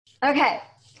Okay.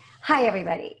 Hi,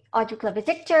 everybody. Audrey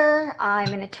Glover-Dichter.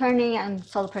 I'm an attorney. I'm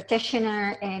sole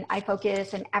practitioner, and I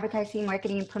focus on advertising,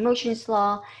 marketing, and promotions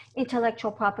law,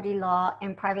 intellectual property law,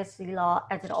 and privacy law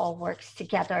as it all works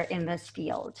together in this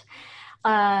field.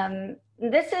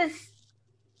 This is,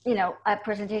 a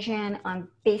presentation on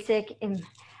basic in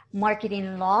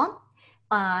marketing law,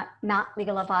 not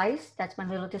legal advice. That's my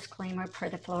little disclaimer per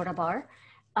the Florida bar.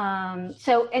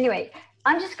 So anyway,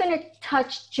 I'm just going to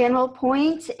touch general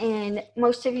points, and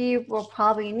most of you will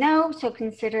probably know, so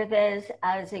consider this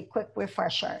as a quick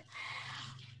refresher.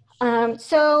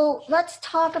 So let's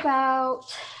talk about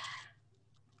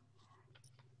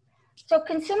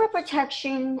consumer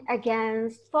protection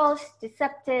against false,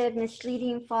 deceptive,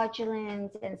 misleading,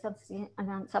 fraudulent, and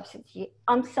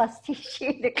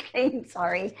unsubstantiated claims,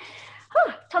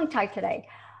 tongue-tied today.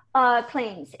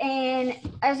 Claims. And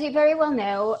as you very well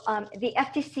know, the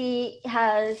FTC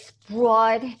has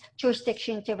broad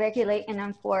jurisdiction to regulate and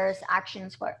enforce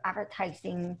actions for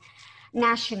advertising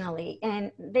nationally,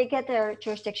 and they get their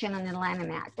jurisdiction on the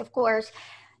Lanham Act. Of course,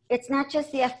 it's not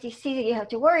just the FTC that you have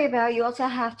to worry about. You also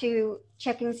have to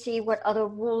check and see what other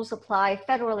rules apply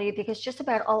federally, because just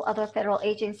about all other federal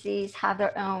agencies have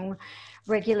their own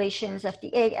regulations,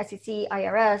 FDA, SEC,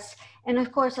 IRS. And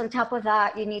of course, on top of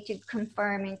that, you need to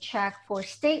confirm and check for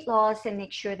state laws and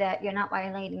make sure that you're not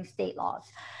violating state laws.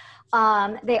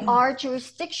 There are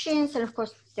jurisdictions, and of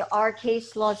course, there are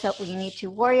case laws that we need to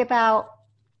worry about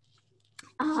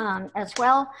as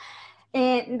well.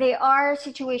 And there are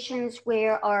situations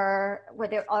where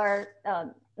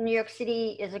New York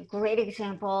City is a great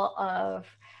example of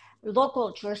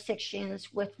local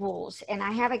jurisdictions with rules. And I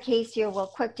have a case here real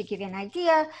quick to give you an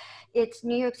idea. It's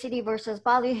New York City versus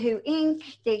Ballyhoo Inc.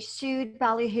 They sued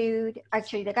Ballyhoo.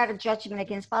 Actually, they got a judgment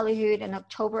against Ballyhoo in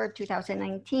October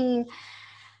 2019,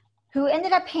 who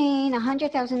ended up paying a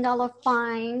 $100,000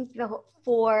 fine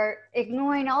for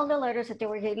ignoring all the letters that they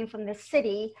were getting from the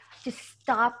city to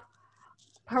stop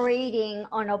parading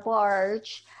on a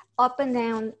barge up and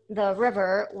down the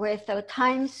river with a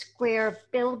Times Square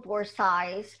billboard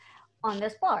size on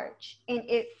this barge.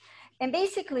 And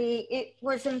basically it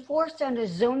was enforced under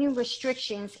zoning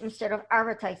restrictions instead of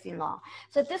advertising law.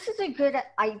 So this is a good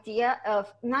idea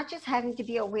of not just having to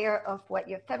be aware of what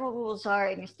your federal rules are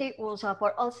and your state rules are,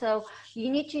 but also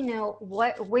you need to know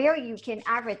where you can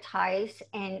advertise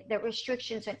and the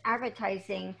restrictions on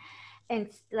advertising.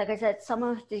 And like I said, some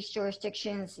of these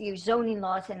jurisdictions use zoning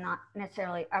laws and not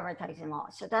necessarily advertising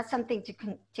laws. So that's something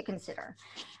to consider.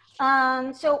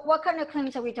 So what kind of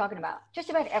claims are we talking about? Just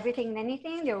about everything and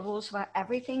anything. There are rules for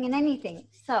everything and anything.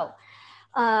 So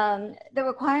the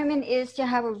requirement is to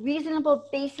have a reasonable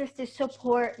basis to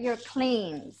support your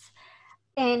claims.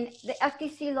 And the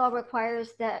FTC law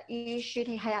requires that you should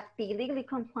be legally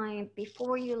compliant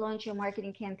before you launch your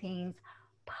marketing campaigns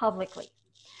publicly.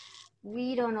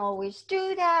 We don't always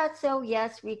do that. So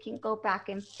yes, we can go back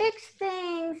and fix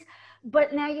things,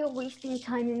 but now you're wasting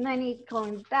time and money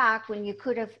going back when you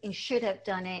could have and should have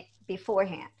done it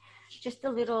beforehand. Just a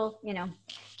little,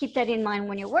 keep that in mind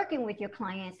when you're working with your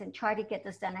clients, and try to get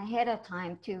this done ahead of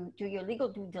time to do your legal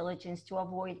due diligence to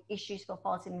avoid issues for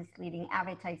false and misleading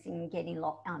advertising and getting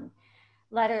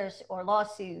letters or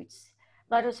lawsuits,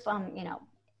 letters from,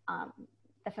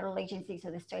 the federal agencies or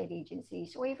the state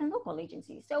agencies or even local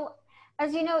agencies. So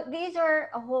as you know, these are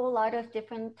a whole lot of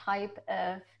different type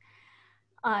of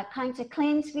kinds of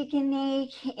claims we can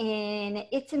make, and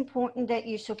it's important that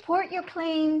you support your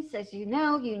claims. As you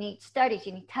know, you need studies,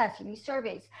 you need tests, you need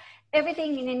surveys,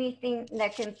 everything and anything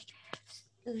that can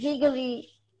legally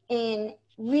and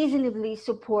reasonably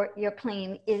support your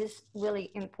claim is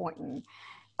really important.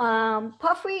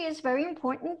 Puffery is very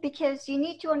important because you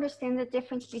need to understand the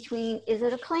difference between, is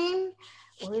it a claim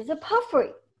or is it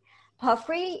puffery?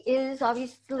 Puffery is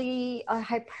obviously a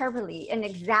hyperbole, an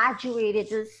exaggerated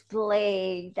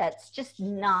display that's just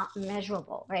not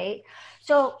measurable, right?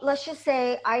 So let's just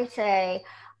say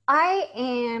I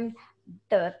am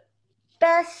the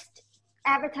best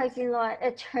advertising law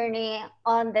attorney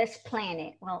on this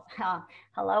planet. Well,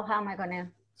 hello, how am I going to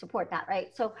support that,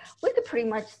 right? So we could pretty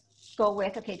much go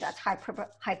with, okay, that's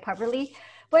hyperbole.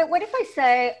 But what if I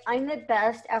say I'm the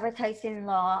best advertising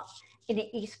law in the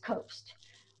East Coast?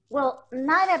 Well,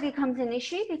 now that becomes an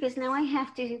issue because now I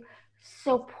have to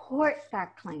support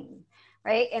that claim,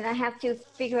 right? And I have to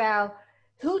figure out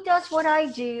who does what I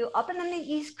do up and on the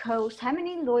East Coast, how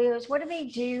many lawyers, what do they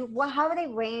do, how are they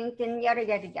ranked, and yada,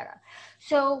 yada, yada.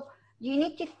 So you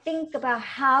need to think about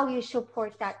how you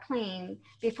support that claim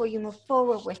before you move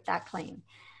forward with that claim.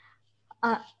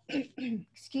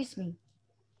 Excuse me.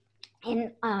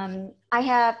 And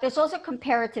there's also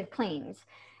comparative claims.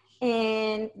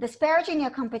 And disparaging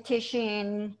your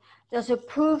competition, those are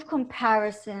proof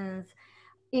comparisons,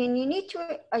 and you need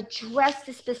to address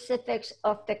the specifics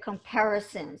of the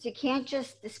comparisons. You can't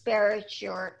just disparage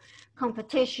your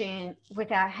competition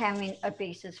without having a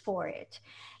basis for it.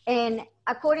 And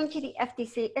according to the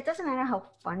FTC, it doesn't matter how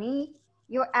funny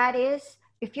your ad is.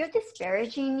 If you're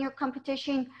disparaging your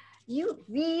competition, you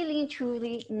really and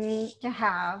truly need to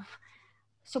have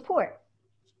support.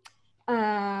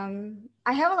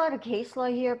 I have a lot of case law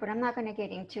here, but I'm not going to get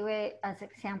into it as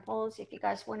examples. If you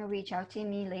guys want to reach out to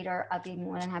me later, I'll be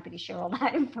more than happy to share all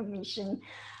that information.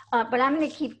 But I'm going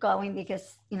to keep going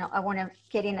because, I want to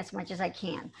get in as much as I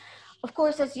can. Of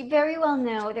course, as you very well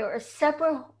know, there are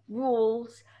separate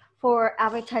rules for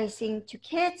advertising to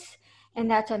kids, and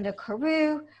that's under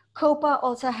CARU. COPA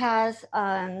also has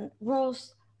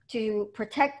rules to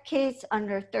protect kids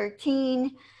under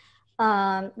 13.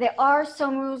 There are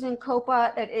some rules in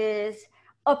COPA that is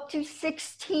up to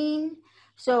 16.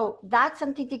 So that's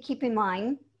something to keep in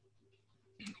mind.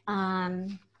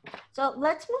 So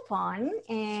let's move on.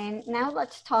 And now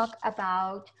let's talk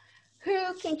about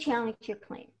who can challenge your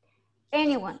claim.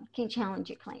 Anyone can challenge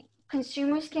your claim.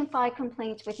 Consumers can file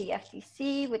complaints with the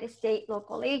FTC, with the state,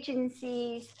 local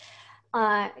agencies.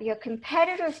 Your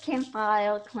competitors can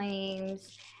file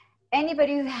claims.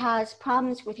 Anybody who has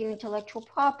problems with your intellectual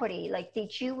property, like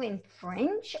did you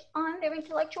infringe on their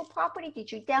intellectual property?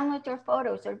 Did you download their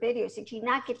photos or videos? Did you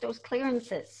not get those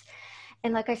clearances?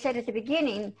 And like I said at the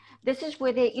beginning, this is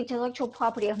where the intellectual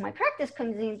property of my practice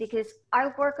comes in, because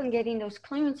I work on getting those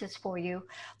clearances for you.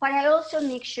 But I also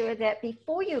make sure that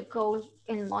before you go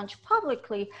and launch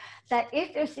publicly, that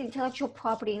if there's intellectual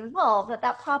property involved,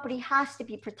 that property has to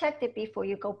be protected before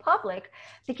you go public,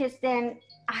 because then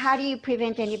how do you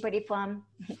prevent anybody from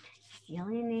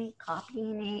stealing it,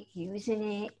 copying it, using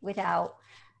it without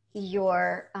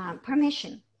your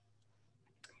permission?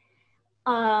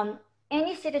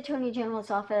 Any state attorney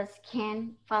general's office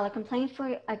can file a complaint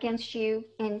against you.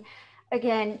 And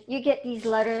again, you get these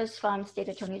letters from state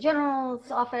attorney general's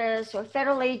office or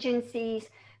federal agencies.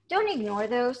 Don't ignore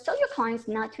those. Tell your clients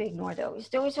not to ignore those.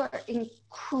 Those are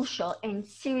crucial and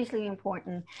seriously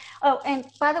important. Oh, and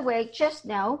by the way, just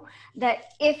know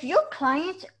that if your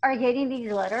clients are getting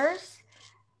these letters,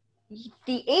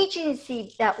 the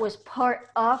agency that was part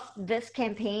of this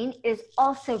campaign is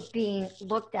also being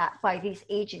looked at by these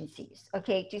agencies,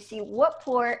 okay, to see what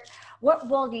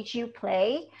role did you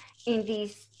play in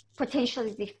these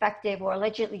potentially defective or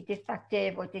allegedly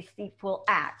defective or deceitful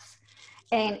ads,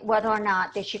 and whether or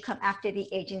not they should come after the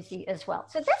agency as well.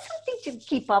 So that's something to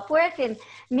keep up with, and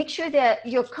make sure that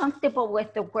you're comfortable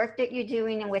with the work that you're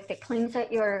doing and with the claims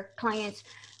that your clients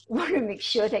want to make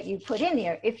sure that you put in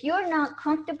there. If you're not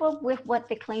comfortable with what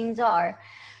the claims are,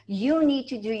 you need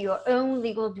to do your own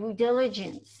legal due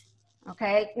diligence,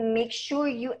 okay? Make sure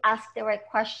you ask the right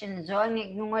questions. Don't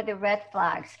ignore the red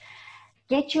flags.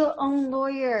 Get your own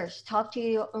lawyers. Talk to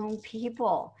your own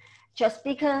people. Just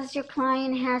because your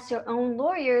client has their own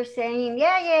lawyer saying,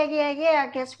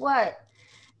 yeah, guess what?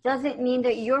 Doesn't mean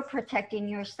that you're protecting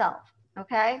yourself,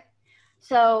 okay?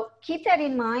 So keep that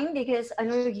in mind, because I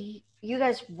know you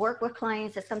guys work with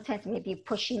clients that sometimes may be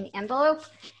pushing the envelope.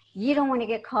 You don't want to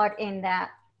get caught in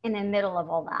the middle of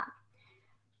all that.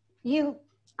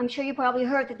 I'm sure you probably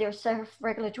heard that there are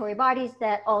self-regulatory bodies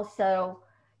that also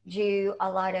do a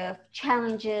lot of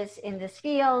challenges in this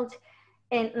field.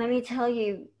 And let me tell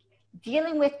you,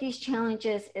 dealing with these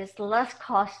challenges is less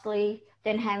costly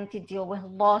than having to deal with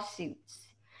lawsuits.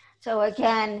 So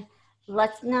again,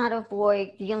 let's not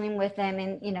avoid dealing with them,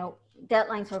 and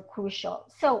deadlines are crucial.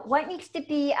 So what needs to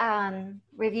be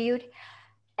reviewed?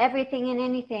 Everything and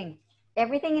anything.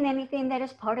 Everything and anything that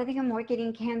is part of your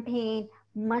marketing campaign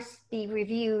must be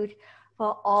reviewed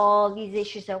for all these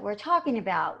issues that we're talking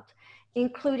about,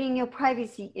 including your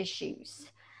privacy issues.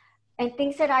 And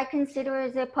things that I consider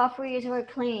as a puffery or a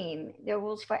claim. There are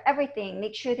rules for everything.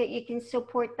 Make sure that you can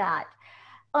support that.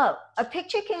 Oh, a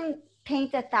picture can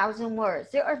paint 1,000 words.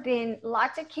 There have been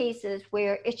lots of cases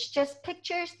where it's just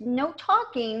pictures, no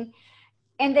talking,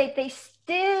 and they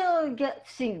still get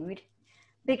sued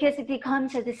because it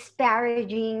becomes a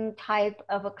disparaging type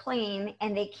of a claim,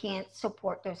 and they can't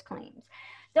support those claims.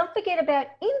 Don't forget about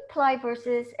implied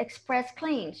versus express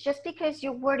claims. Just because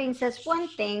your wording says one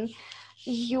thing,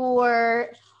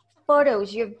 your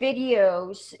photos, your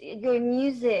videos, your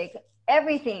music,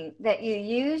 everything that you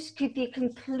use could be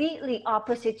completely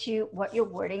opposite to what your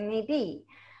wording may be.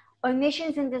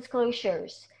 Omissions and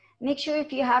disclosures. Make sure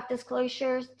if you have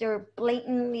disclosures, they're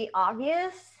blatantly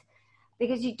obvious,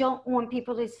 because you don't want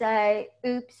people to say,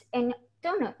 oops, and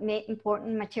don't omit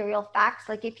important material facts.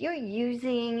 Like if you're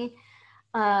using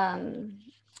Um,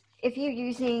 if you're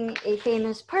using a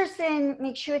famous person,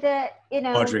 make sure that,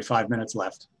 Audrey, 5 minutes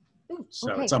left. Ooh,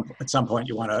 So okay. at some point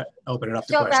you want to open it up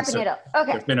to Start questions. wrapping it up.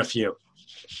 Okay. There's been a few.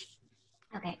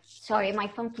 Okay. Sorry, my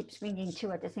phone keeps ringing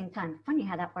too at the same time. Funny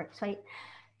how that works, right?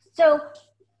 So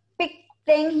big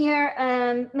thing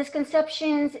here,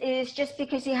 misconceptions is just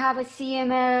because you have a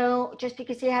CMO, just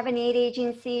because you have an aid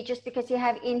agency, just because you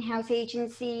have in-house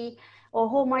agency or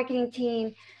whole marketing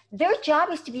team, their job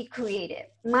is to be creative.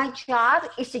 My job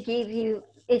is to keep you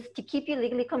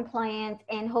legally compliant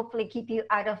and hopefully keep you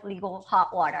out of legal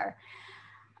hot water.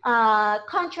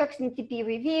 Contracts need to be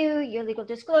reviewed, your legal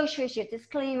disclosures, your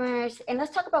disclaimers. And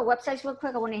let's talk about websites real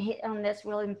quick. I want to hit on this,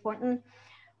 really important.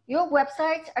 Your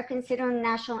websites are considered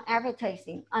national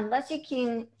advertising unless you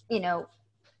can,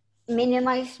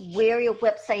 minimize where your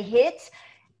website hits.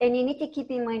 And you need to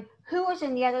keep in mind who is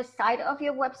on the other side of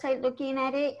your website looking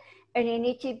at it. And you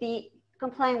need to be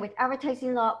compliant with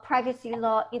advertising law, privacy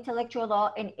law, intellectual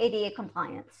law, and ADA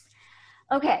compliance.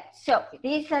 Okay, so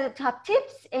these are the top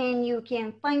tips, and you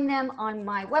can find them on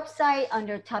my website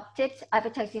under top tips,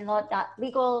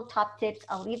 advertisinglaw.legal, top tips.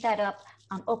 I'll leave that up.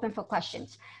 I'm open for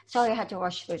questions. Sorry I had to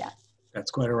rush through that.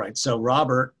 That's quite all right. So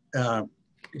Robert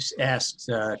asked,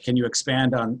 can you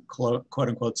expand on quote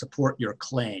unquote support your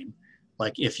claim?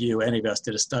 Like if any of us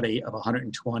did a study of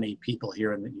 120 people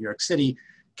here in New York City,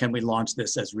 can we launch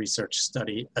this as a research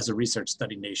study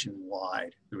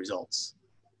nationwide, the results?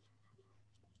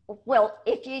 Well,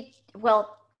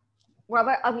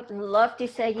 Robert, I would love to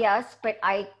say yes, but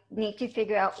I need to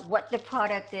figure out what the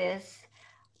product is,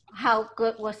 how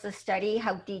good was the study,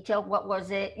 how detailed, what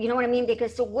was it? You know what I mean?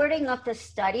 Because the wording of the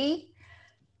study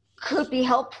could be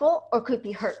helpful or could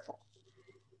be hurtful.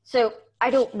 So I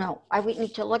don't know. I would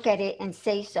need to look at it and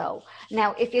say so.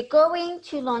 Now, if you're going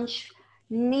to launch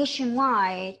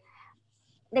nationwide,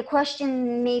 the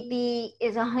question may be,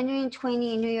 is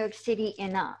 120 in New York City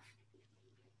enough?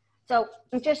 So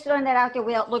I'm just throwing that out there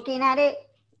without looking at it,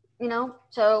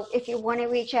 So if you want to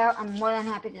reach out, I'm more than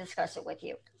happy to discuss it with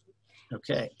you.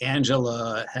 Okay.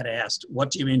 Angela had asked,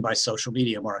 what do you mean by social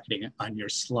media marketing on your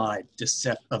slide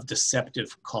of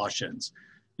deceptive cautions?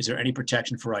 Is there any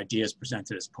protection for ideas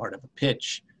presented as part of a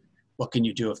pitch? What can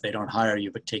you do if they don't hire you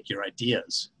but take your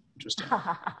ideas? Interesting.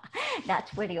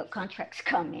 That's where your contracts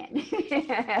come in.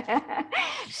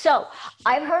 So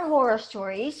I've heard horror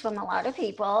stories from a lot of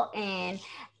people, and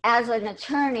as an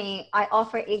attorney, I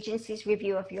offer agencies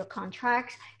review of your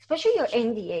contracts, especially your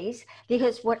NDAs,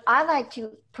 because what I like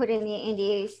to put in the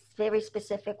NDAs is very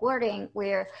specific wording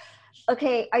where,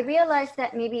 okay, I realize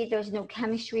that maybe there's no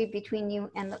chemistry between you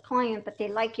and the client, but they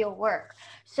like your work.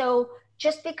 So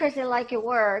just because they like your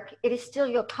work, it is still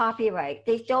your copyright.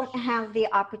 They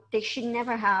should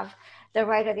never have the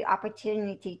right or the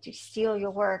opportunity to steal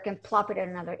your work and plop it in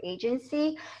another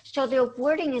agency. So the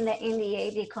wording in the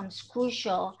NDA becomes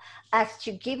crucial as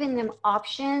to giving them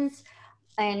options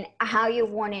and how you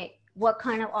want it, what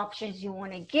kind of options you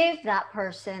want to give that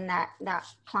person, that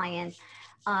client,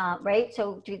 right?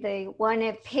 So do they want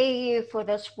to pay you for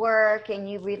this work and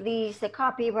you release the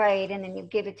copyright and then you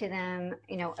give it to them,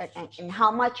 and how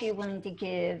much you're willing to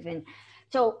give. And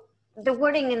so the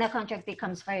wording in the contract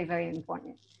becomes very, very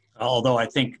important. Although I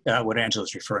think what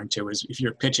Angela's referring to is if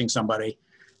you're pitching somebody,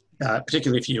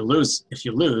 particularly if you lose,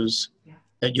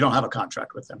 that you don't have a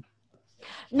contract with them.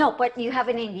 No, but you have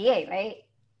an NDA, right?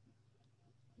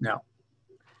 No.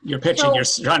 You're pitching, you're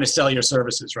trying to sell your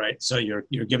services, right? So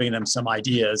you're giving them some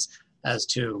ideas as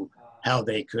to how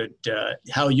they could,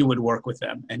 how you would work with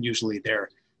them. And usually they're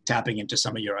tapping into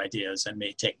some of your ideas and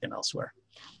may take them elsewhere.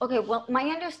 Okay, well, my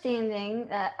understanding,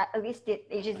 at least the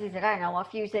agencies that I know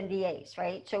of, use NDAs,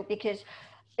 right? So because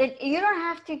you don't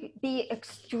have to be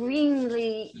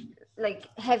extremely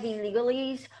heavy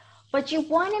legalese, but you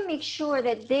want to make sure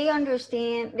that they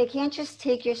understand they can't just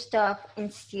take your stuff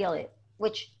and steal it,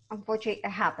 which unfortunately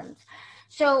happens.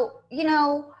 So,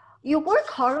 you work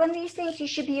hard on these things, you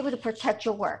should be able to protect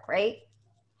your work, right?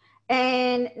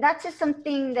 And that's just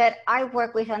something that I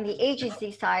work with on the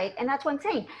agency side. And that's what I'm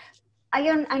saying. I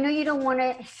know you don't want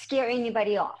to scare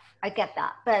anybody off. I get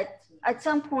that. But at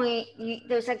some point,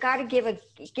 there's got to give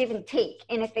and take.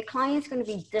 And if the client's going to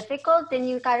be difficult, then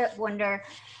you got to wonder,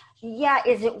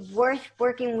 is it worth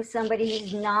working with somebody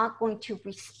who's not going to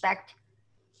respect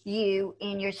you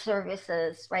and your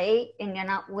services, right? And you're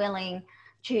not willing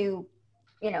to,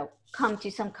 come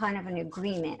to some kind of an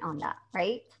agreement on that,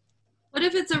 right? What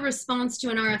if it's a response to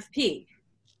an RFP?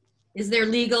 Is there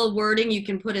legal wording you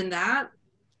can put in that?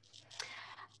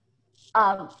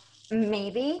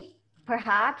 Maybe,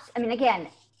 perhaps. I mean, again,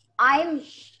 I'm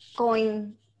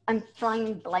going I'm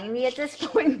flying blindly at this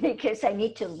point because I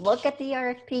need to look at the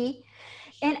RFP.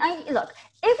 And look,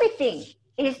 everything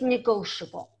is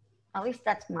negotiable. At least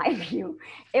that's my view.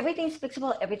 Everything's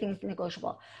fixable, everything's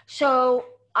negotiable. So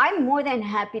I'm more than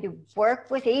happy to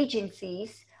work with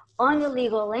agencies on the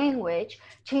legal language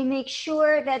to make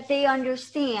sure that they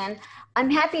understand. I'm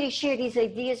happy to share these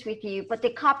ideas with you, but the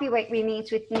copyright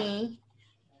remains with me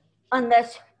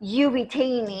unless you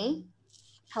retain me.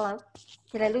 Hello?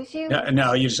 Did I lose you?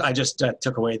 No, I just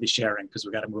took away the sharing because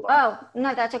we got to move on. Oh,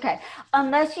 no, that's okay.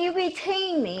 Unless you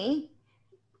retain me,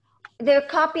 their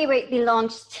copyright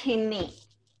belongs to me,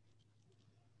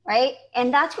 right?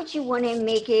 And that's what you want to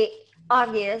make it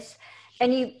obvious.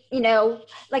 And you know,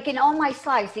 like in all my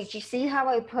slides, did you see how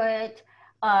I put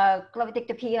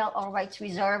Glover-Dichter PL, all rights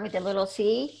reserved with a little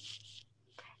C?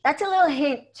 That's a little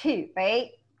hint too, right?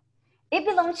 It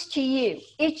belongs to you.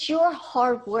 It's your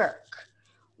hard work.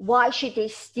 Why should they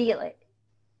steal it?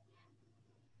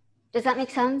 Does that make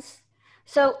sense?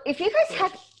 So if you guys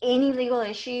have any legal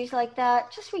issues like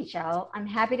that, just reach out. I'm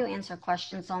happy to answer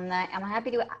questions on that. I'm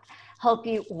happy to help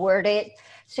you word it.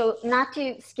 So not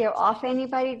to scare off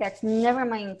anybody, that's never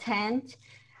my intent.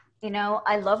 You know,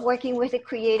 I love working with the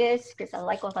creatives because I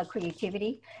like all that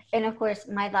creativity. And of course,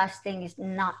 my last thing is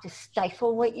not to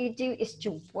stifle what you do, is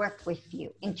to work with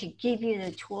you and to give you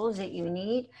the tools that you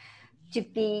need to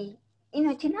be, you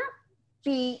know, to not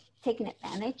be taken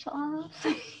advantage of,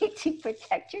 to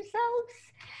protect yourselves.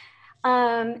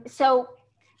 So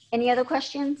any other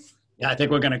questions? Yeah, I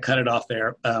think we're going to cut it off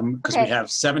there because Okay. we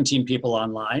have 17 people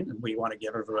online and we want to give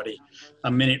everybody a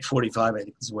minute 45. I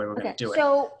think is the way we're going to do it.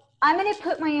 So I'm going to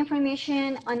put my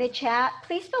information on the chat.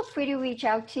 Please feel free to reach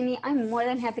out to me. I'm more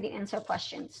than happy to answer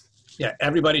questions. Yeah,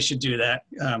 everybody should do that.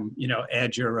 You know,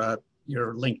 add your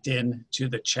LinkedIn to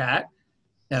the chat.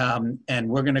 And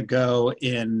we're going to go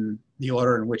in the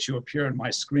order in which you appear on my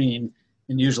screen.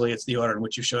 And usually it's the order in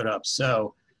which you showed up.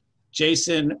 So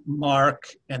Jason, Mark,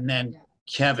 and then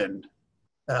Kevin.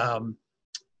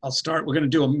 I'll start. We're going to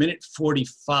do a minute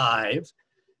 45.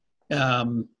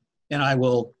 And I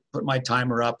will put my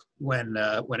timer up when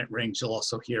it rings. You'll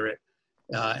also hear it.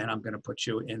 And I'm going to put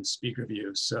you in speaker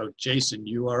view. So Jason,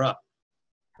 you are up.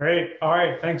 Great. All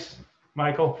right. Thanks,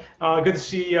 Michael. Good to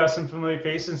see some familiar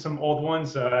faces and some old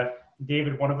ones.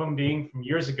 David, one of them being from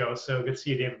years ago. So good to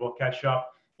see you, David. We'll catch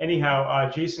up. Anyhow,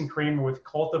 Jason Kramer with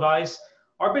Cultivize.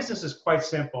 Our business is quite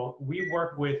simple. We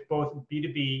work with both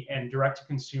B2B and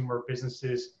direct-to-consumer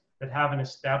businesses that have an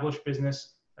established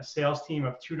business, a sales team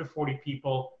of 2 to 40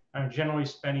 people, and are generally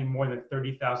spending more than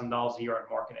 $30,000 a year on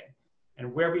marketing.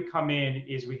 And where we come in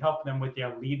is we help them with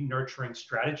their lead nurturing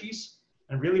strategies.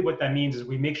 And really what that means is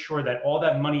we make sure that all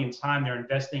that money and time they're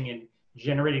investing in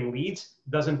generating leads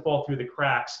doesn't fall through the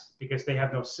cracks because they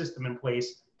have no system in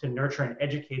place to nurture and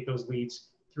educate those leads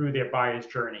through their buyer's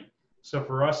journey. So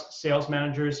for us, sales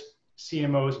managers,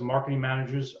 CMOs, marketing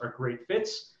managers are great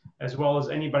fits, as well as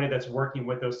anybody that's working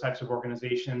with those types of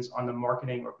organizations on the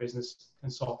marketing or business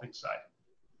consulting side.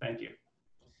 Thank you.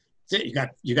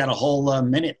 You got a whole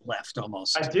minute left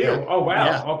almost. I do. Yeah. Oh, wow.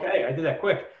 Yeah. Okay. I did that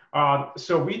quick.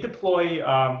 So we deploy,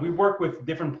 we work with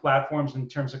different platforms in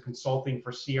terms of consulting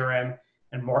for CRM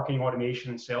and marketing automation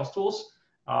and sales tools.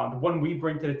 The one we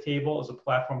bring to the table is a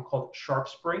platform called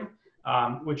SharpSpring,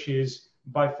 which is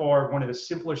by far one of the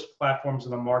simplest platforms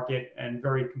in the market and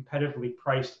very competitively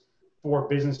priced for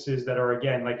businesses that are,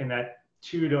 again, like in that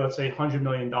 $2 to, let's say, $100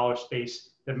 million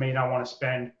space that may not want to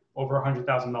spend over $100,000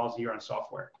 a year on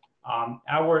software.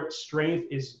 Our strength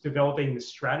is developing the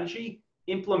strategy,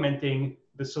 implementing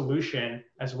the solution,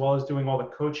 as well as doing all the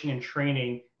coaching and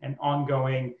training and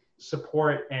ongoing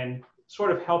support and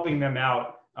sort of helping them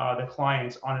out, the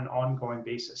clients, on an ongoing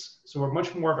basis. So we're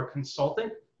much more of a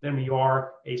consultant than we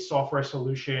are a software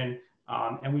solution.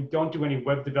 And we don't do any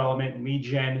web development, lead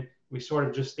gen. We sort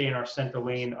of just stay in our center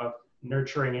lane of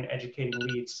nurturing and educating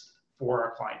leads for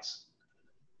our clients.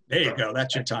 There you go.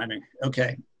 That's your timing.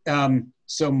 Okay.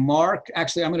 So Mark,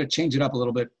 actually, I'm going to change it up a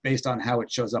little bit based on how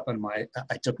it shows up in my,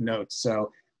 I took notes.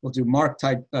 So we'll do Mark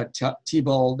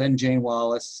T-Bull, then Jane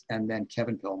Wallace, and then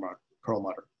Kevin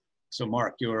Perlmutter. So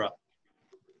Mark, you're up.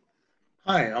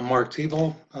 Hi, I'm Mark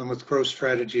T-Bull. I'm with Growth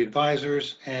Strategy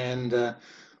Advisors. And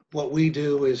what we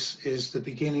do is the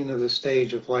beginning of the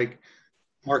stage of like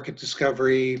market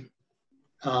discovery,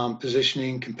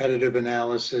 positioning, competitive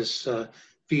analysis,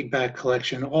 feedback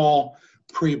collection, all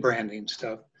pre-branding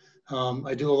stuff.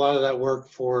 I do a lot of that work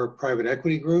for private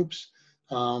equity groups,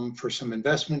 for some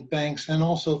investment banks, and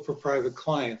also for private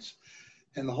clients.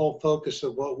 And the whole focus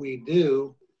of what we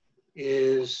do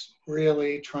is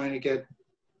really trying to get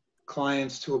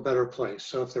clients to a better place.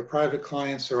 So if they're private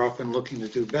clients, they're often looking to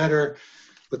do better.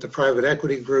 with the private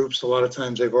equity groups, a lot of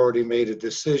times they've already made a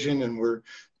decision and we're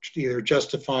either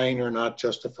justifying or not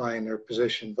justifying their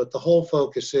position. But the whole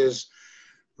focus is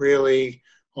really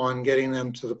on getting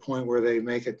them to the point where they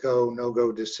make a go,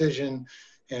 no-go decision,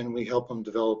 and we help them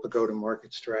develop a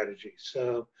go-to-market strategy.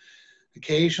 So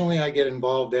occasionally I get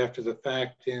involved after the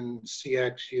fact in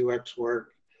CX, UX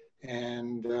work,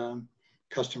 and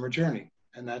customer journey,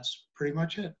 and that's pretty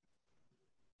much it.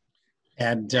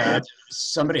 And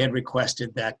somebody had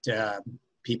requested that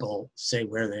people say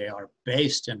where they are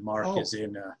based, and Mark is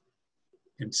in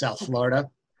South Florida.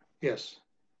 Yes.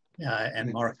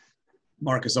 And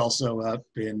Mark has also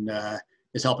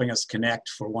is helping us connect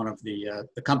for one of the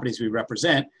companies we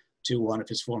represent to one of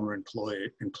his former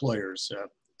employers,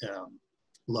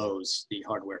 Lowe's, the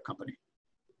hardware company.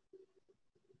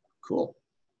 Cool.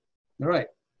 All right,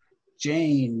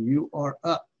 Jane, you are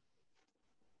up.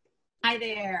 Hi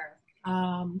there.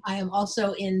 I am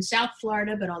also in South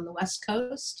Florida, but on the West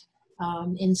Coast,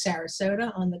 in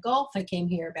Sarasota on the Gulf. I came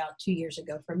here about 2 years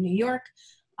ago from New York.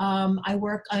 I'm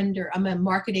a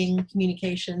marketing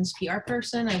communications PR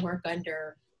person. I work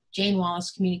under Jane Wallace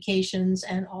Communications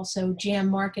and also Jam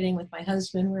Marketing with my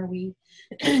husband, where we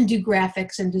do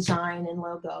graphics and design and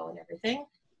logo and everything.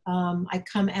 I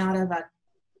come out of a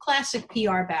classic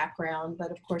PR background, but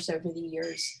of course over the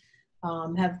years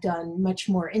have done much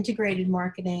more integrated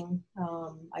marketing.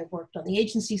 I've worked on the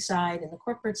agency side and the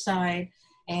corporate side,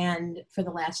 and for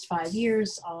the last 5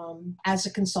 years as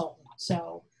a consultant.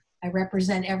 So I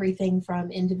represent everything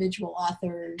from individual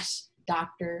authors,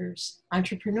 doctors,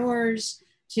 entrepreneurs,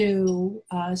 to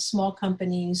small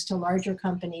companies, to larger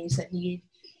companies that need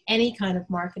any kind of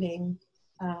marketing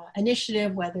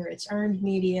initiative, whether it's earned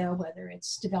media, whether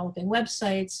it's developing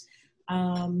websites.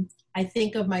 I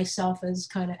think of myself as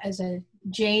as a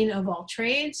Jane of all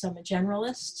trades. I'm a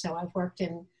generalist, so I've worked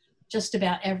in just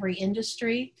about every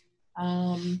industry.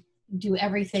 Do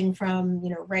everything from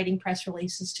writing press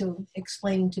releases to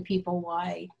explaining to people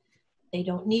why they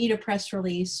don't need a press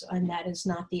release, and that is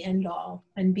not the end all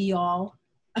and be all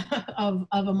of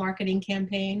a marketing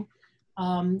campaign.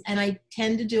 And I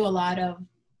tend to do a lot of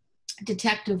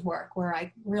detective work where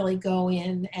I really go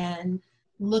in and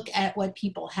look at what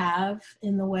people have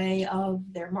in the way of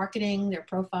their marketing, their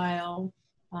profile,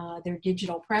 their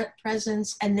digital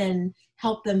presence, and then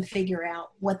help them figure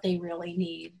out what they really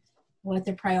need, what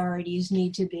their priorities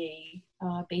need to be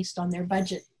based on their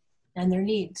budget and their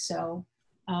needs. So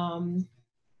I'm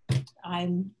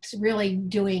really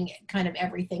doing kind of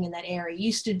everything in that area.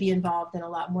 Used to be involved in a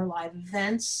lot more live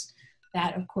events.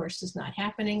 That, of course, is not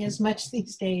happening as much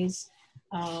these days.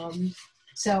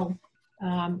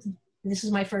 This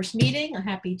is my first meeting. I'm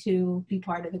happy to be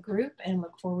part of the group and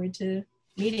look forward to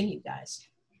meeting you guys.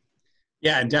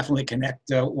 Yeah, and definitely connect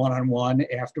one-on-one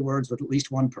afterwards with at least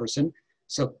one person.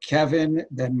 So Kevin,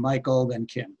 then Michael, then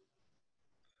Kim.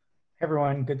 Hey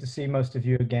everyone, good to see most of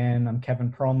you again. I'm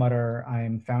Kevin Perlmutter.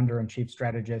 I'm founder and chief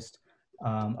strategist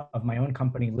of my own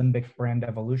company, Limbic Brand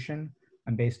Evolution.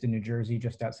 I'm based in New Jersey,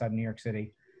 just outside New York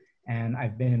City. And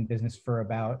I've been in business for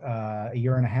about a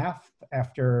year and a half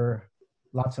after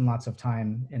lots and lots of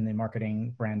time in the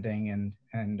marketing, branding,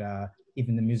 and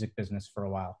even the music business for a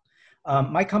while.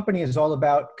 My company is all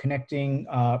about connecting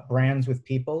brands with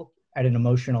people at an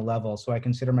emotional level. So I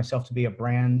consider myself to be a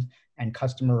brand and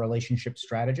customer relationship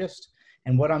strategist.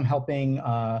 And what I'm helping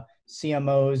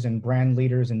CMOs and brand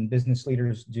leaders and business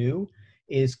leaders do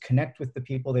is connect with the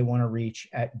people they want to reach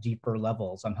at deeper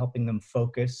levels. I'm helping them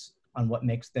focus on what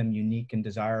makes them unique and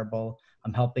desirable.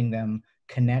 I'm helping them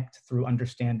connect through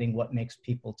understanding what makes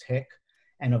people tick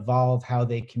and evolve how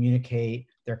they communicate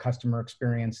their customer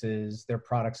experiences, their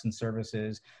products and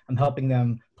services. I'm helping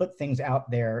them put things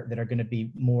out there that are going to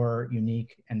be more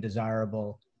unique and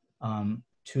desirable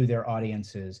to their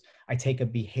audiences. I take a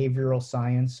behavioral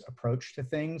science approach to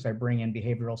things. I bring in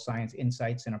behavioral science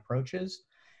insights and approaches.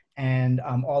 And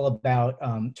I'm all about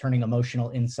turning emotional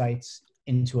insights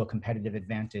into a competitive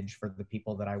advantage for the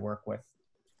people that I work with.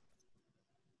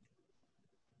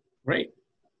 Great.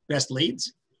 Best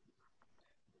leads?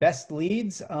 Best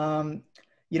leads?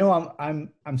 You know,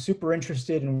 I'm super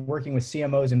interested in working with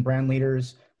CMOs and brand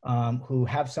leaders who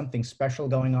have something special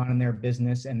going on in their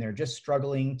business, and they're just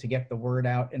struggling to get the word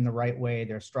out in the right way.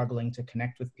 They're struggling to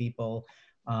connect with people.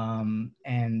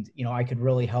 And, you know, I could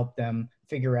really help them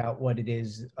figure out what it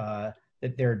is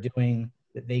that they're doing,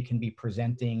 that they can be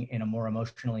presenting in a more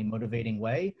emotionally motivating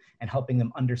way, and helping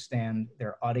them understand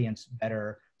their audience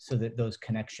better so that those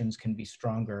connections can be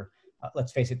stronger.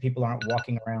 Let's face it, people aren't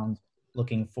walking around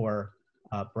looking for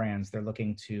brands. They're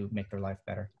looking to make their life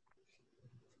better.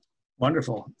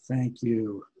 Wonderful. Thank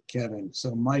you, Kevin.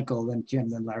 So Michael, then Kim,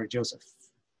 then Larry Joseph.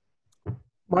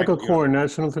 Michael Michael, Korn,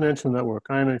 National Financial Network.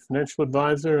 I am a financial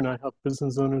advisor and I help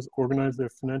business owners organize their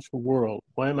financial world.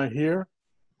 Why am I here?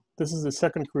 This is the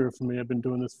second career for me. I've been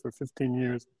doing this for 15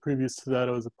 years. Previous to that,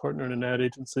 I was a partner in an ad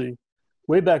agency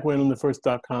way back when in the first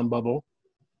 .com bubble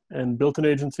and built an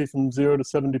agency from 0 to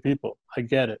 70 people. I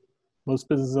get it. Most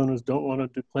business owners don't want to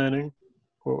do planning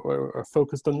or are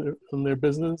focused on their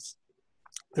business.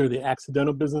 They're the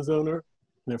accidental business owner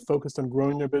and they're focused on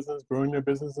growing their business,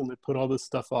 and they put all this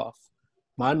stuff off.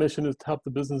 My mission is to help the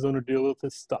business owner deal with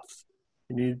this stuff.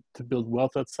 You need to build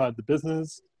wealth outside the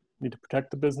business. You need to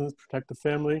protect the business, protect the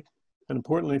family. And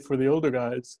importantly, for the older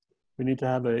guys, we need to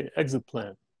have an exit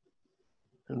plan.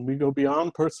 And we go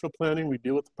beyond personal planning. We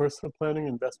deal with the personal planning,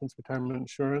 investments, retirement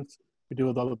insurance. We deal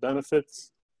with all the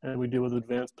benefits. And we deal with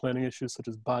advanced planning issues such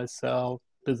as buy, sell,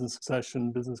 business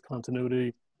succession, business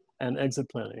continuity, and exit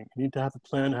planning. You need to have a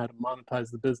plan how to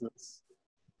monetize the business.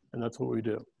 And that's what we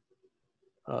do.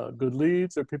 Good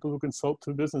leads are people who consult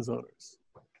to business owners.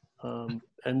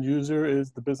 End user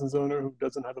is the business owner who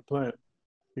doesn't have a plan.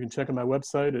 You can check on my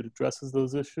website. It addresses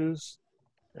those issues.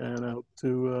 And I hope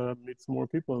to meet some more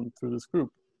people through this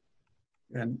group.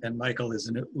 And Michael is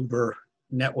an Uber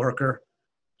networker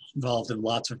involved in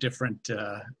lots of different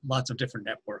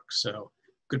networks. So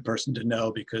good person to know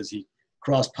because he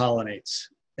cross-pollinates.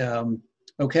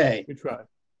 Okay. We try.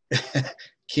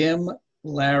 Kim,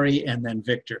 Larry, and then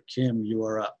Victor. Kim, you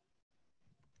are up.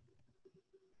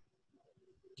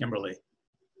 Kimberly,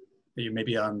 are you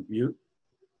maybe on mute?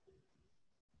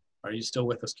 Are you still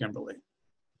with us, Kimberly?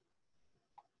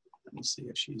 Let me see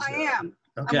if she's. I am.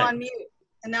 Okay. I'm on mute,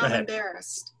 and now Go I'm ahead.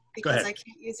 embarrassed Go ahead. because I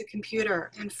can't use a computer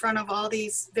in front of all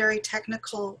these very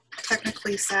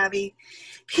technically savvy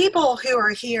people who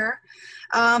are here.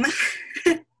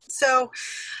 So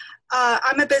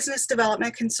I'm a business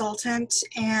development consultant,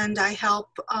 and I help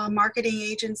marketing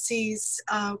agencies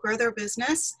grow their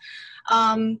business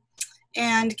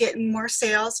and get more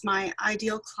sales. My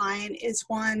ideal client is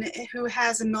one who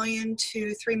has $1 million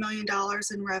to $3 million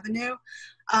in revenue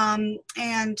and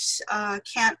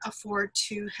can't afford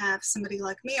to have somebody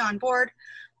like me on board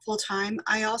full time.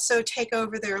 I also take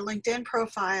over their LinkedIn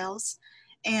profiles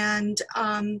and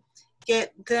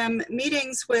get them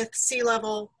meetings with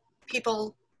C-level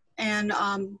people and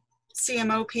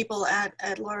CMO people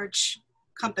at large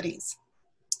companies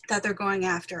that they're going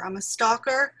after. I'm a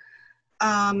stalker.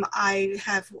 I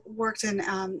have worked in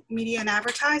media and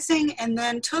advertising, and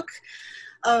then took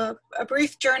a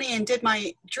brief journey and did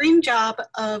my dream job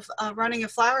of running a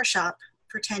flower shop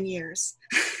for 10 years.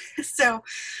 So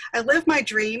I lived my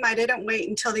dream. I didn't wait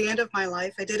until the end of my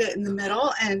life. I did it in the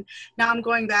middle, and now I'm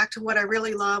going back to what I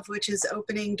really love, which is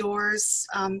opening doors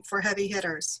for heavy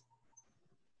hitters.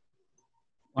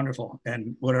 Wonderful.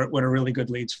 And what are really good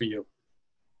leads for you?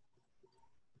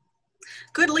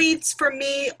 Good leads for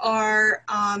me are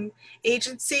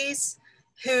agencies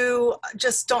who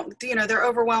just don't, they're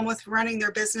overwhelmed with running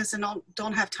their business and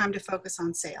don't have time to focus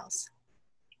on sales.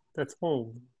 That's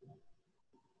home.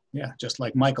 Yeah, just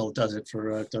like Michael does it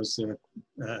for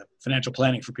financial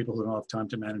planning for people who don't have time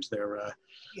to manage their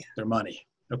money.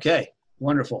 Okay,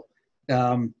 wonderful.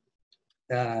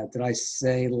 Did I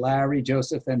say Larry,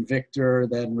 Joseph, and Victor,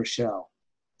 then Rochelle?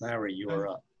 Larry, you are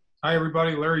up. Hi,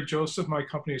 everybody. Larry Joseph. My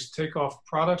company is Takeoff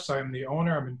Products. I am the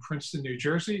owner. I'm in Princeton, New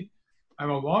Jersey.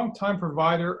 I'm a longtime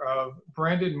provider of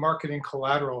branded marketing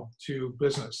collateral to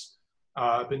business.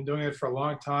 I've been doing it for a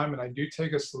long time, and I do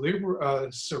take a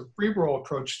cerebral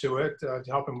approach to it to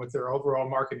help them with their overall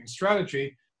marketing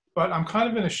strategy. But I'm kind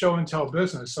of in a show and tell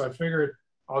business, so I figured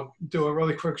I'll do a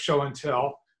really quick show and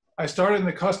tell. I started in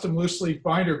the custom loose leaf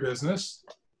binder business,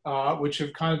 which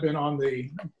have kind of been on the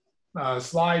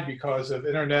slide because of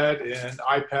internet and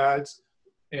iPads.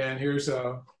 And here's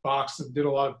a box that did a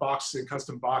lot of boxes and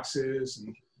custom boxes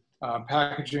and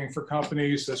packaging for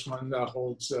companies. This one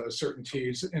holds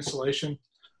CertainTeed's insulation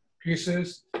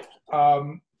pieces.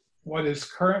 What is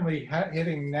currently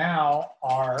hitting now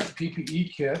are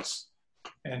PPE kits.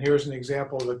 And here's an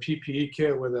example of a PPE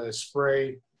kit with a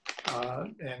spray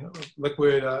and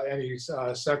liquid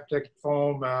antiseptic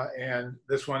foam. And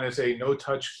this one is a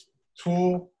no-touch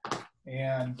tool.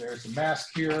 And there's a mask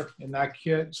here in that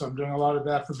kit. So I'm doing a lot of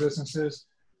that for businesses.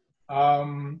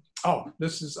 Oh,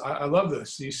 this is, I love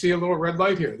this. You see a little red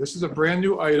light here. This is a brand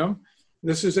new item.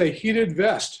 This is a heated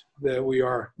vest that we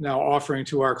are now offering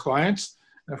to our clients.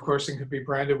 And of course, it can be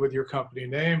branded with your company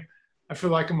name. I feel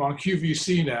like I'm on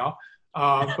QVC now.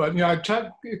 But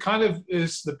it kind of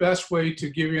is the best way to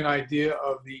give you an idea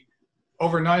of the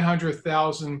over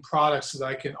 900,000 products that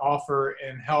I can offer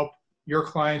and help your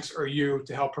clients or you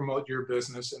to help promote your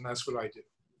business. And that's what I do.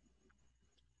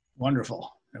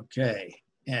 Wonderful. Okay.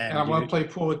 And I'm going to play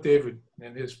pool with David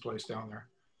in his place down there.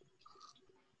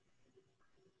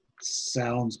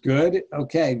 Sounds good.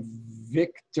 Okay,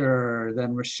 Victor,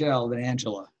 then Rochelle, then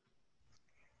Angela.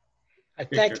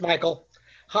 Thanks, Michael.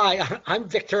 Hi, I'm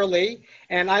Victor Lee,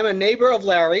 and I'm a neighbor of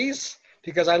Larry's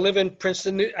because I live in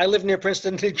Princeton. I live near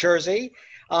Princeton, New Jersey.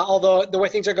 Although the way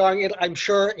things are going, I'm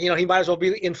sure he might as well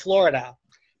be in Florida,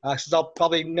 because I'll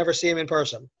probably never see him in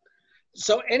person.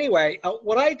 So anyway,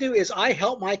 what I do is I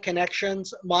help my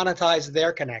connections monetize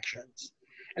their connections,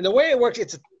 and the way it works,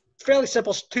 it's a fairly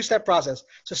simple two-step process.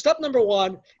 So step number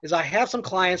one is I have some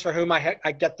clients for whom I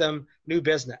get them new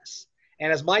business.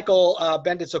 And as Michael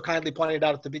Bendit so kindly pointed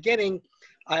out at the beginning,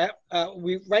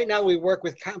 right now we work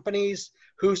with companies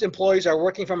whose employees are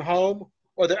working from home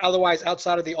or they're otherwise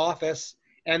outside of the office,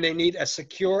 and they need a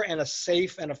secure and a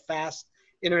safe and a fast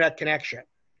internet connection.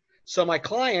 So my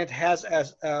client has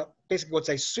basically what's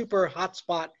a super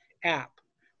hotspot app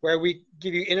where we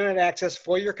give you internet access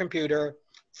for your computer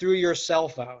through your cell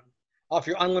phone off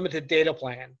your unlimited data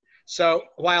plan. So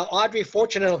while Audrey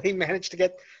fortunately managed to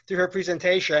get through her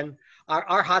presentation,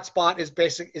 our hotspot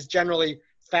is generally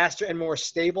faster and more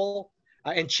stable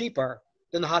and cheaper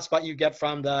than the hotspot you get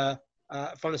from the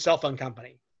cell phone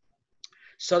company.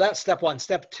 So that's step one.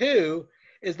 Step two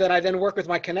is that I then work with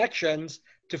my connections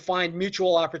to find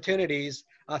mutual opportunities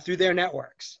through their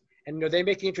networks. And they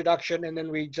make the introduction, and then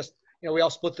we just, we all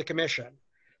split the commission.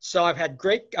 So I've had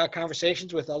great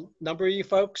conversations with a number of you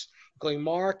folks, including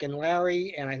Mark and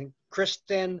Larry, and I think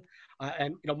Kristen,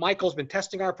 and Michael's been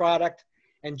testing our product,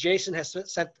 and Jason has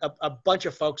sent a bunch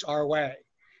of folks our way,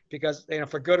 because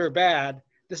for good or bad,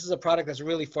 this is a product that's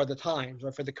really for the times,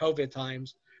 or for the COVID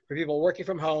times, for people working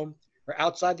from home or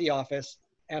outside the office,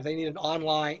 and if they need an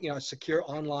online, a secure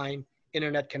online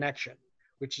internet connection,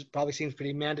 which probably seems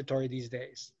pretty mandatory these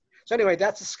days. So anyway,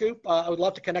 that's the scoop. I would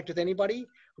love to connect with anybody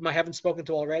whom I haven't spoken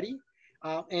to already,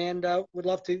 and would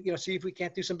love to see if we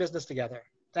can't do some business together.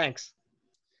 Thanks.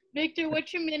 Victor,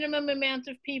 what's your minimum amount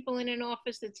of people in an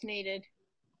office that's needed?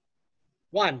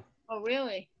 One. Oh,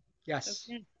 really? Yes.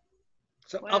 Okay.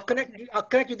 So Wow. I'll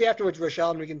connect with you afterwards,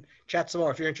 Rochelle, and we can chat some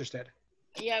more if you're interested.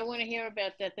 Yeah, I want to hear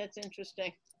about that. That's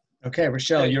interesting. Okay,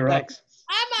 Rochelle, you're Thanks. up.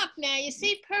 I'm up now. You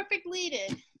see, perfect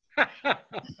lead-in.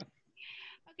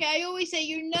 Okay, I always say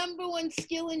your number one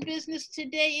skill in business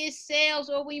today is sales,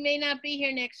 or we may not be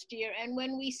here next year. And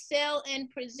when we sell and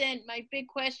present, my big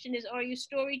question is, are you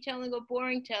storytelling or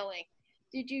boring telling?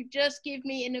 Did you just give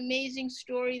me an amazing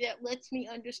story that lets me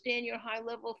understand your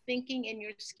high-level thinking and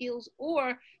your skills,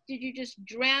 or did you just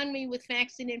drown me with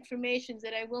facts and information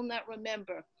that I will not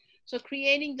remember? So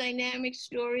creating dynamic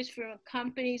stories for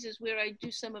companies is where I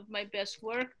do some of my best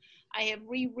work. I have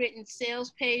rewritten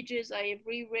sales pages. I have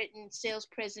rewritten sales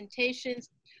presentations.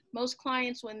 Most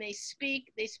clients, when they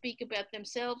speak about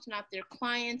themselves, not their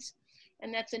clients.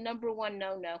 And that's a number one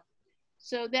no-no.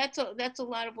 So that's a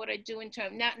lot of what I do in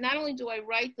terms. Not only do I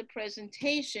write the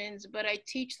presentations, but I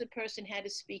teach the person how to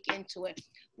speak into it.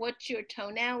 What's your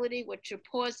tonality? What's your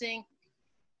pausing?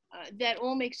 That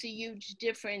all makes a huge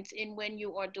difference in when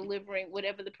you are delivering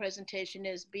whatever the presentation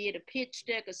is, be it a pitch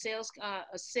deck, a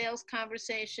sales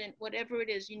conversation, whatever it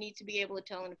is, you need to be able to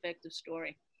tell an effective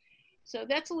story. So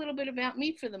that's a little bit about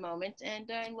me for the moment,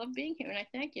 and I love being here, and I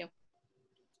thank you.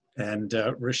 And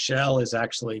Rochelle is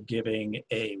actually giving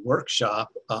a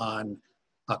workshop on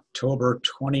October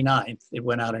 29th. It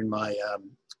went out in my,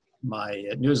 my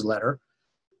newsletter.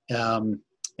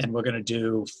 And we're going to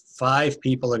do 5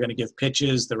 people are going to give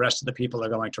pitches. The rest of the people are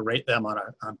going to rate them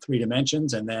on 3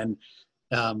 dimensions. And then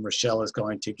Rochelle is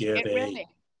going to give a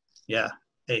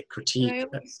critique.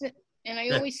 And I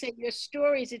always say your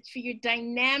stories, it's for your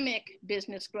dynamic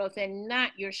business growth and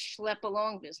not your schlep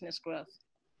along business growth.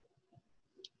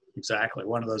 Exactly.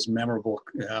 One of those memorable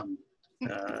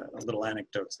little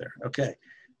anecdotes there. Okay.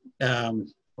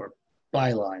 Or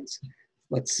bylines.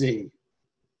 Let's see.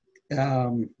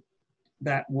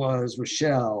 That was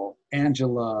Rochelle,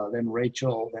 Angela, then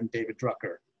Rachel, then David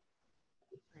Drucker.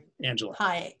 Angela.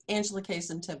 Hi, Angela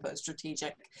Case and Tempo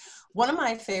Strategic. One of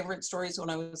my favorite stories when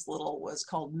I was little was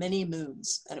called Many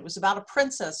Moons, and it was about a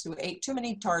princess who ate too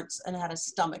many tarts and had a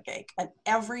stomach ache. And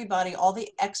everybody, all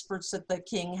the experts that the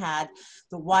king had,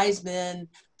 the wise men,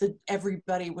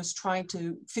 everybody was trying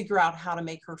to figure out how to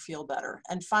make her feel better.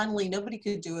 And finally, nobody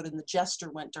could do it, and the jester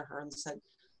went to her and said,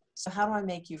 "So how do I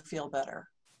make you feel better?"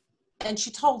 And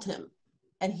she told him,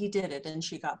 and he did it, and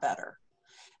she got better.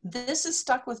 This has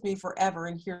stuck with me forever,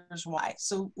 and here's why.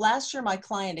 So last year, my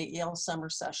client at Yale Summer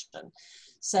Session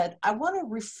said, "I want to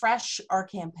refresh our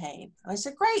campaign." And I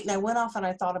said, "Great." And I went off and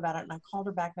I thought about it, and I called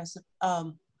her back and I said,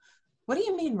 "What do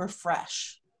you mean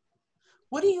refresh?"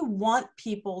 what do you want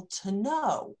people to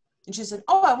know? And she said,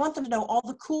 oh, I want them to know all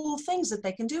the cool things that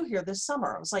they can do here this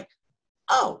summer. I was like,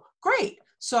 oh, great.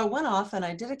 So I went off and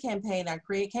I did a campaign. I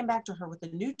came back to her with a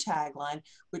new tagline,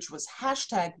 which was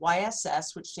hashtag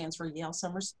YSS, which stands for Yale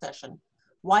Summer Session.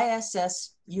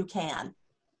 YSS, you can.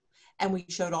 And we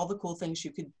showed all the cool things you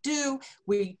could do.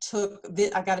 I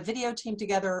got a video team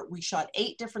together. We shot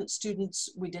 8 different students.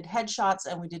 We did headshots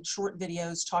and we did short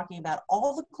videos talking about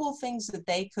all the cool things that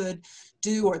they could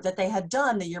do or that they had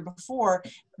done the year before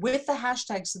with the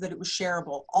hashtag so that it was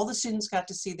shareable. All the students got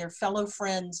to see their fellow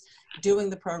friends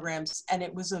doing the programs, and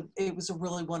it was a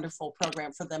really wonderful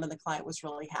program for them, and the client was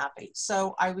really happy.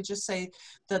 So I would just say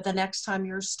that the next time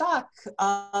you're stuck,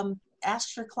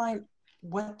 ask your client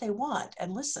what they want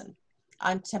and listen.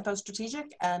 I'm tempo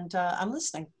strategic, and I'm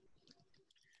listening.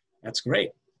 That's great.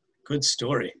 Good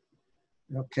story.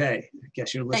 Okay, I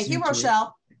guess you're listening. Thank you,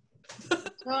 Rochelle.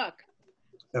 Talk.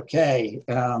 Okay,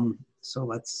 so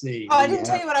let's see. Oh, I didn't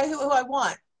tell you who I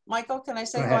want. Michael, can I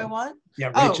say who I want? Yeah,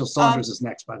 Rachel Saunders is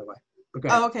next, by the way.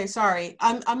 Oh, okay, sorry.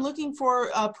 I'm looking for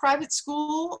a private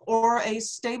school or a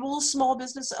stable small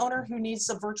business owner who needs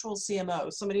a virtual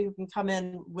CMO, somebody who can come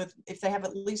in with, if they have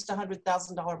at least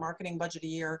 $100,000 marketing budget a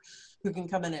year, who can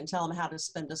come in and tell them how to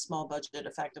spend a small budget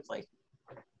effectively.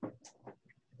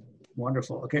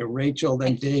 Wonderful. Okay, Rachel,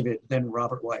 then David, then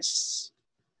Robert Weiss.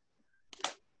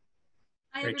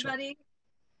 Hi, Rachel. everybody.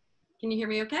 Can you hear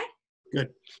me okay? Good.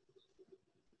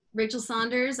 Rachel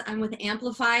Saunders, I'm with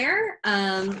Amplifier.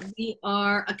 We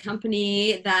are a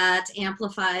company that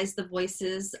amplifies the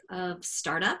voices of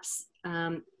startups,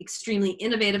 extremely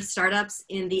innovative startups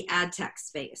in the ad tech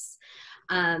space.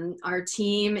 Our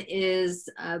team is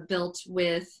built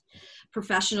with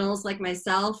professionals like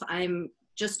myself. I'm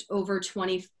just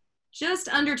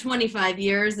under 25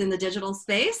 years in the digital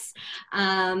space.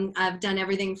 I've done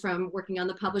everything from working on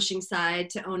the publishing side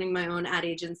to owning my own ad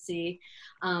agency.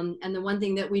 And the one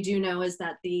thing that we do know is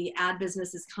that the ad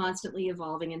business is constantly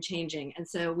evolving and changing. And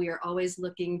so we are always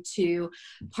looking to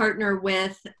partner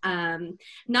with either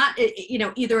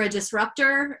a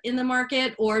disruptor in the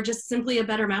market or just simply a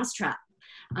better mousetrap.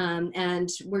 And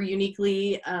we're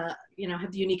uniquely,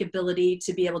 have the unique ability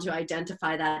to be able to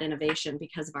identify that innovation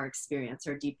because of our experience,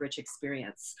 our deep, rich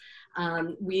experience.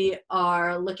 We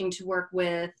are looking to work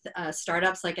with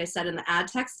startups, like I said, in the ad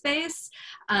tech space.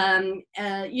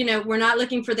 We're not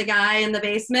looking for the guy in the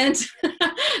basement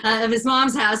of his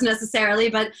mom's house necessarily,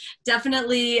 but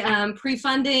definitely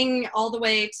pre-funding all the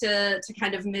way to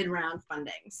kind of mid-round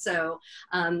funding. So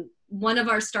one of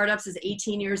our startups is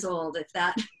 18 years old,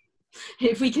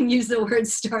 if we can use the word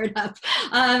startup.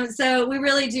 So we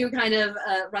really do kind of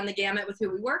run the gamut with who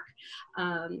we work.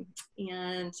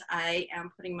 And I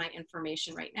am putting my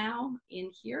information right now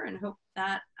in here and hope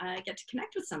that I get to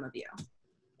connect with some of you.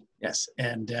 Yes,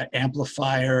 and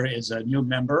Amplifier is a new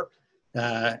member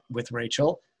with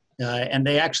Rachel. And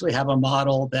they actually have a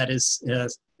model that is,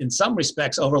 in some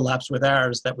respects, overlaps with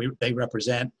ours, that they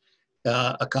represent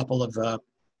a couple of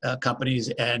companies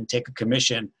and take a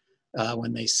commission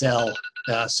when they sell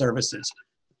services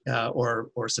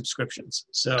or subscriptions.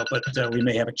 So, but we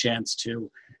may have a chance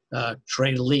to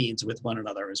trade leads with one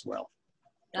another as well.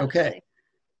 Definitely.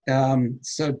 Okay.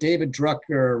 So David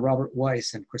Drucker, Robert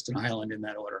Weiss, and Kristen Hyland in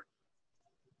that order.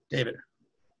 David.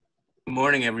 Good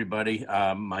morning, everybody.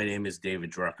 My name is David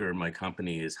Drucker. My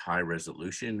company is High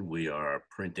Resolution. We are a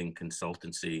printing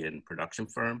consultancy and production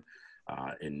firm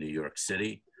in New York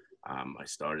City. I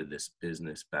started this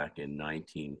business back in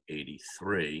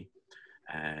 1983,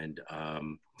 and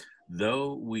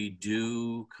though we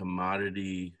do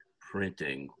commodity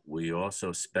printing, we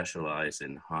also specialize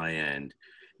in high-end,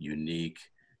 unique,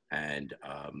 and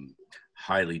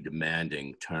highly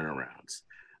demanding turnarounds.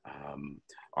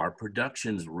 Our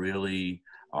productions really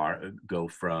go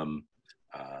from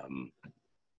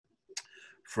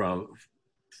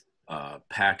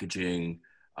packaging,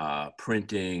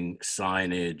 printing,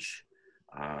 signage,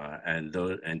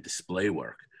 and display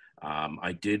work.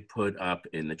 I did put up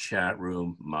in the chat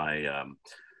room my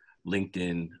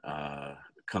LinkedIn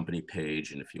company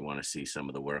page, and if you want to see some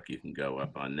of the work, you can go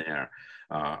up on there.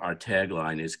 Our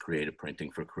tagline is creative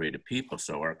printing for creative people.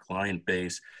 So our client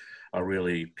base are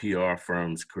really PR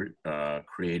firms,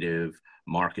 creative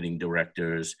marketing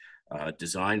directors,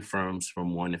 design firms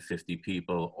from 1 to 50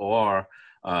 people, or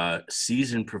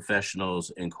seasoned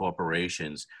professionals in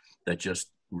corporations that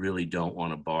just really don't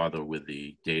want to bother with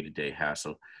the day-to-day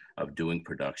hassle of doing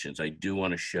productions. I do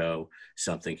want to show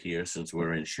something here since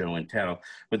we're in show and tell,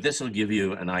 but this will give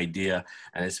you an idea,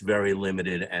 and it's very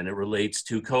limited, and it relates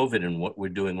to COVID and what we're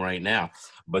doing right now.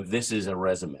 But this is a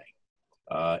resume.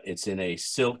 It's in a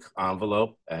silk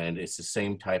envelope, and it's the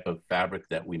same type of fabric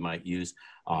that we might use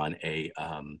on a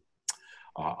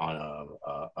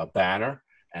banner.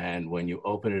 And when you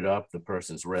open it up, the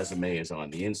person's resume is on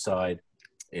the inside.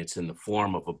 It's in the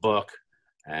form of a book,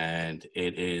 and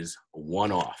it is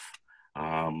one-off.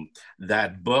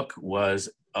 That book was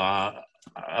about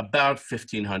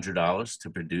 $1,500 to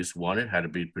produce one. It had to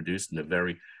be produced in a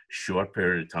very short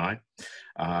period of time.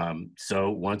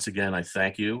 So once again, I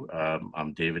thank you.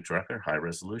 I'm David Drucker, High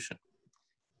Resolution.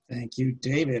 Thank you,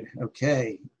 David.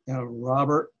 Okay,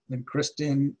 Robert, then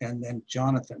Kristen, and then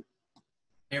Jonathan.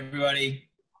 Hey, everybody.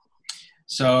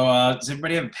 So does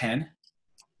everybody have a pen?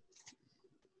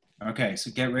 Okay,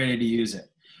 so get ready to use it.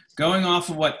 Going off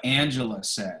of what Angela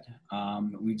said,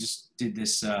 we just did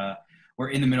this, we're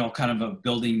in the middle kind of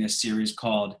building this series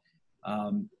called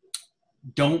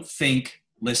Don't Think,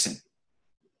 Listen.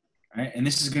 All right? And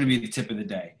this is going to be the tip of the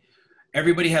day.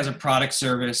 Everybody has a product,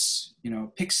 service, you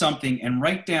know, pick something and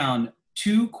write down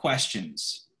 2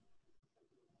 questions.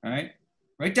 All right?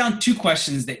 Write down 2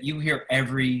 questions that you hear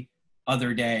every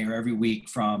other day or every week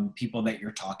from people that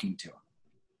you're talking to.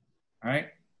 All right?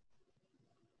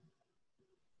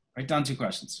 Write down 2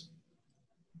 questions.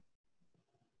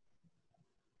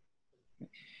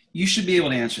 You should be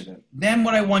able to answer them. Then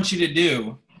what I want you to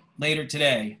do later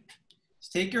today is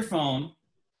take your phone,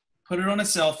 put it on a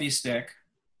selfie stick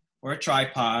or a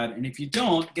tripod, and if you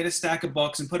don't, get a stack of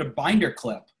books and put a binder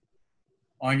clip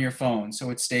on your phone so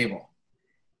it's stable.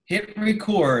 Hit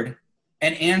record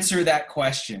and answer that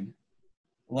question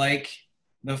like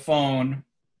the phone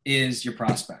is your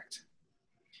prospect.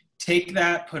 Take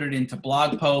that, put it into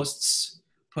blog posts,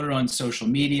 put it on social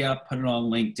media, put it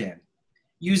on LinkedIn.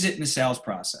 Use it in the sales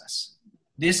process.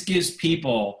 This gives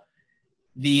people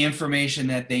the information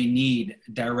that they need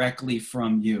directly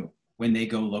from you when they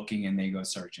go looking and they go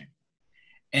searching.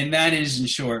 And that is, in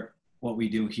short, what we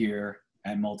do here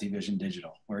at Multivision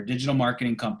Digital. We're a digital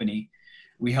marketing company.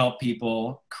 We help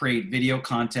people create video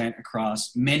content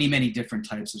across many, many different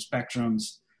types of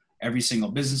spectrums, every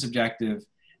single business objective.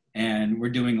 And we're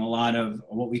doing a lot of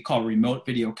what we call remote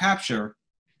video capture,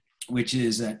 which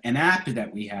is an app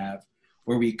that we have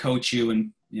where we coach you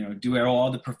and, you know, do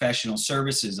all the professional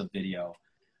services of video.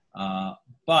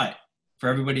 But for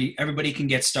everybody can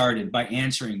get started by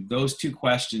answering those 2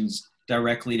 questions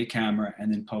directly to camera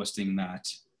and then posting that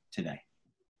today.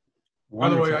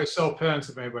 Wonderful. By the way, I sell pens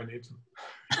if anybody needs them.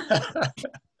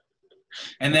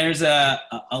 And there's a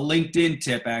LinkedIn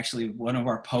tip. Actually, one of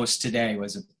our posts today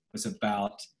was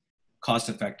about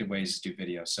cost-effective ways to do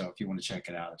video. So if you want to check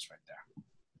it out, it's right there.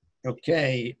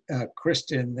 Okay,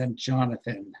 Kristen, then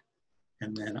Jonathan,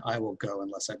 and then I will go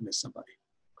unless I've missed somebody.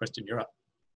 Kristen, you're up.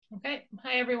 Okay,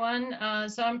 hi everyone.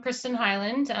 So I'm Kristen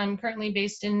Highland. I'm currently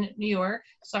based in New York.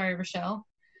 Sorry, Rochelle.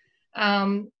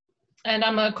 And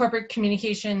I'm a corporate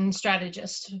communication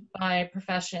strategist by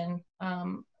profession.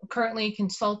 Currently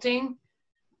consulting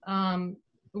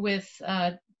with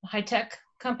high-tech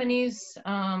companies,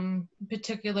 in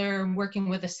particular working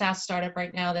with a SaaS startup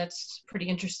right now that's pretty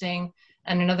interesting,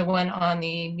 and another one on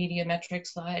the media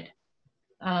metrics side.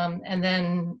 And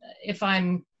then if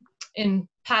I'm in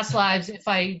past lives, if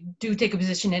I do take a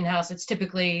position in-house, it's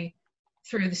typically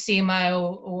through the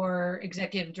CMO or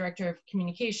executive director of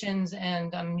communications,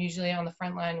 and I'm usually on the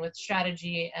front line with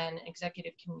strategy and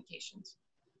executive communications.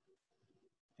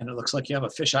 And it looks like you have a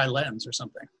fisheye lens or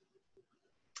something.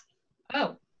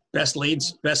 Oh. Best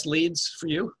leads for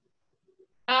you?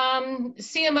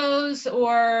 CMOs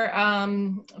or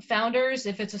founders,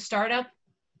 if it's a startup,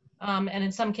 and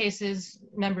in some cases,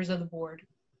 members of the board.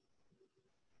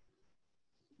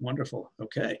 Wonderful.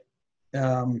 Okay.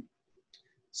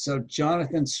 So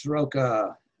Jonathan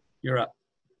Sroka, you're up.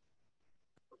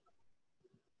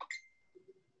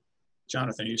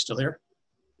 Jonathan, are you still here?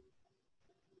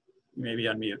 You may be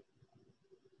on mute.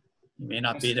 You may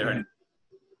not be there.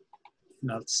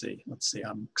 No, let's see.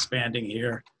 I'm expanding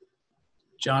here.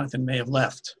 Jonathan may have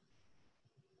left.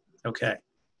 Okay.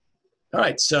 All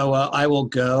right. So I will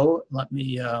go. Let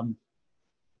me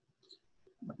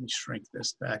shrink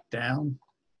this back down.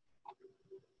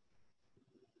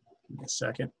 Give me a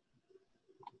second.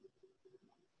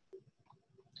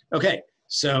 Okay.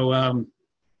 So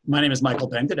my name is Michael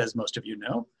Bendit, as most of you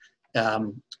know.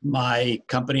 My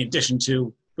company, in addition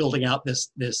to building out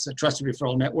this Trusted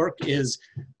Referral Network, is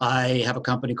I have a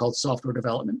company called Software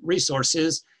Development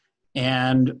Resources,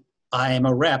 and I am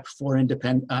a rep for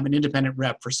I'm an independent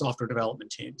rep for software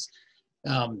development teams.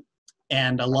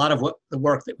 And a lot of the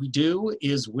work that we do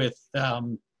is with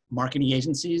marketing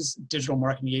agencies, digital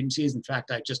marketing agencies. In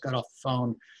fact, I just got off the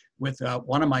phone with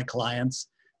one of my clients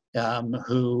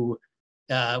who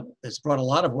it's brought a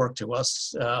lot of work to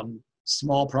us,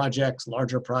 small projects,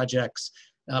 larger projects,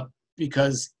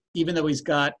 because even though he's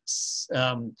got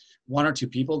one or two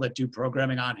people that do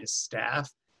programming on his staff,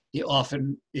 he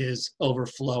often is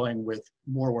overflowing with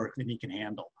more work than he can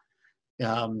handle.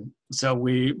 So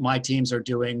my teams are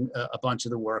doing a bunch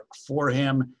of the work for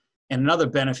him. And another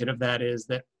benefit of that is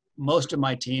that most of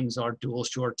my teams are dual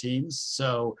shore teams.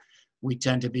 So we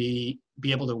tend to be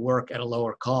able to work at a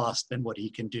lower cost than what he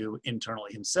can do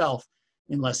internally himself,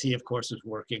 unless he, of course, is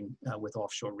working with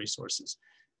offshore resources.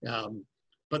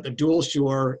 But the dual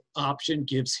shore option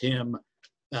gives him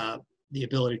the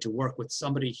ability to work with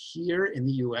somebody here in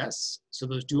the US. So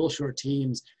those dual shore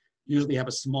teams usually have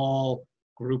a small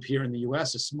group here in the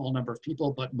US, a small number of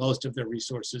people, but most of their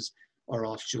resources are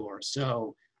offshore.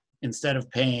 So instead of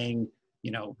paying,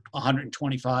 you know,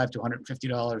 $125 to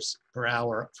 $150 per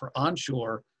hour for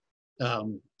onshore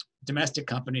domestic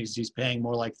companies, he's paying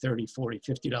more like $30, $40,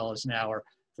 $50 an hour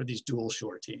for these dual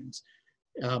shore teams.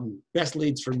 Best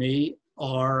leads for me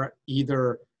are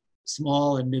either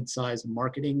small and mid-sized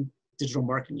digital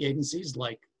marketing agencies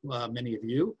like many of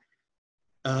you,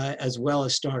 as well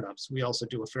as startups. We also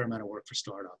do a fair amount of work for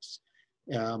startups.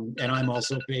 And I'm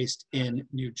also based in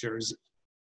New Jersey.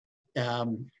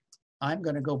 I'm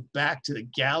going to go back to the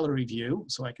gallery view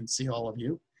so I can see all of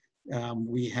you.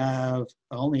 We have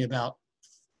only about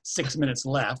 6 minutes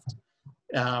left.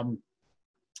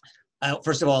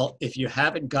 First of all, if you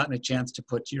haven't gotten a chance to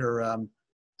put your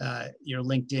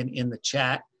LinkedIn in the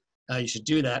chat, you should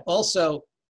do that. Also,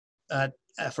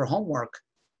 for homework,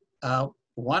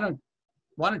 why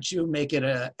don't you make it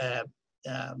a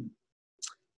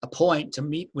point to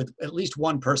meet with at least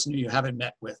one person who you haven't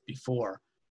met with before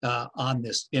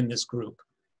in this group.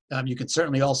 You can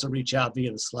certainly also reach out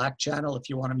via the Slack channel if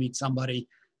you want to meet somebody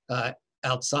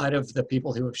outside of the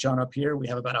people who have shown up here. We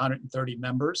have about 130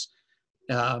 members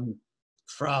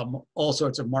from all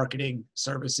sorts of marketing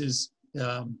services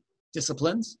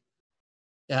disciplines.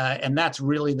 And that's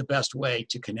really the best way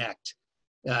to connect,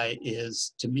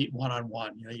 is to meet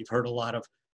one-on-one. You know, you've heard a lot of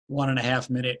 1.5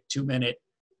 minute, 2 minute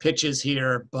pitches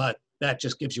here, but that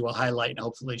just gives you a highlight and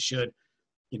hopefully should,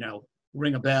 you know,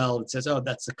 ring a bell that says, oh,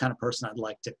 that's the kind of person I'd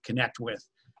like to connect with,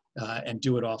 and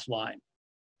do it offline,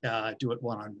 do it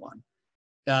one-on-one.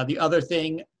 The other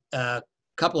thing, a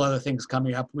couple other things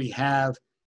coming up. We have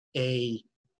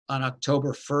on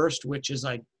October 1st, which is,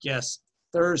 I guess,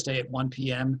 Thursday at 1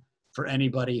 p.m. for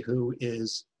anybody who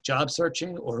is job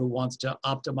searching or who wants to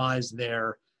optimize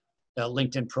their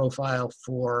LinkedIn profile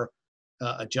for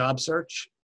a job search.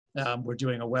 We're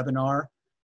doing a webinar.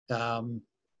 And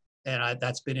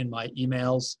that's been in my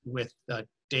emails with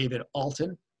David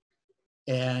Alton,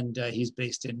 and he's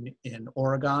based in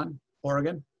Oregon.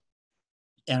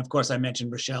 And of course, I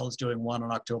mentioned Rochelle is doing one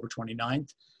on October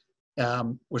 29th.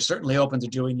 We're certainly open to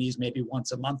doing these maybe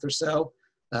once a month or so.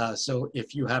 So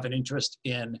if you have an interest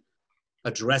in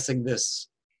addressing this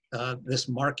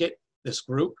market, this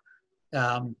group,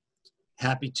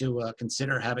 happy to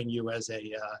consider having you as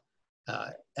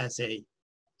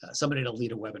somebody to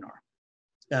lead a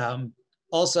webinar.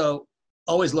 Also,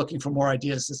 always looking for more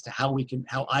ideas as to how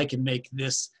I can make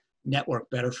this network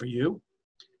better for you.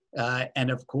 And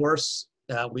of course,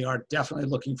 we are definitely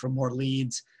looking for more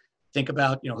leads. Think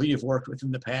about, you know, who you've worked with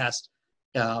in the past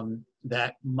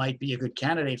that might be a good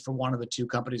candidate for one of the two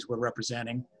companies we're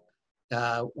representing.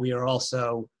 We are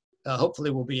also,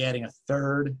 hopefully we'll be adding a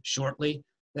third shortly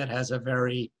that has a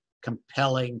very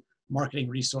compelling marketing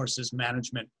resources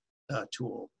management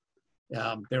tool.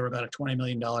 They're about a $20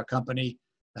 million company.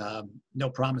 No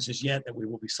promises yet that we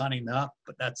will be signing them up,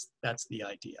 but that's the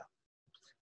idea.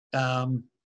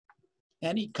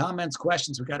 Any comments,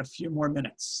 questions? We've got a few more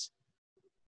minutes.